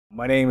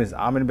My name is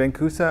Ben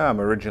Koussa.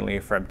 I'm originally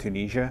from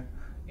Tunisia,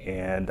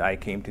 and I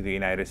came to the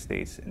United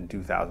States in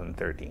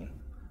 2013.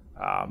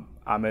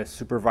 I'm a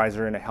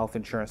supervisor in a health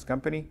insurance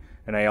company,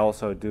 and I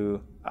also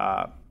do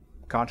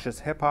conscious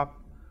hip hop,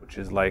 which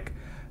is like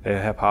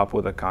a hip hop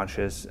with a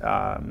conscious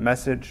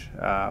message.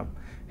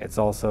 It's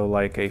also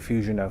like a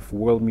fusion of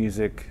world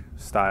music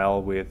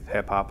style with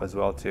hip hop as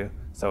well too.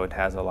 So it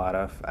has a lot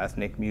of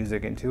ethnic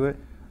music into it.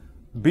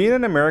 Being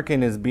an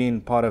American is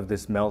being part of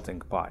this melting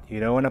pot, you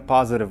know, in a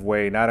positive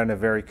way, not in a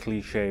very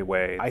cliche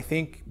way. I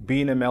think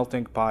being a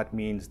melting pot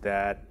means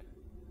that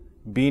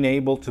being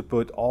able to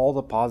put all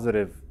the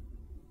positive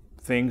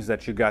things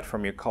that you got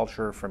from your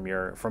culture, from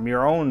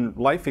your own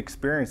life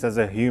experience as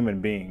a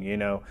human being, you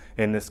know,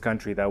 in this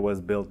country that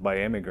was built by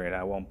immigrant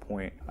at one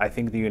point. I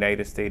think the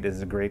United States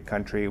is a great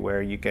country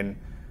where you can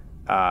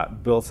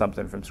build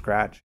something from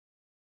scratch.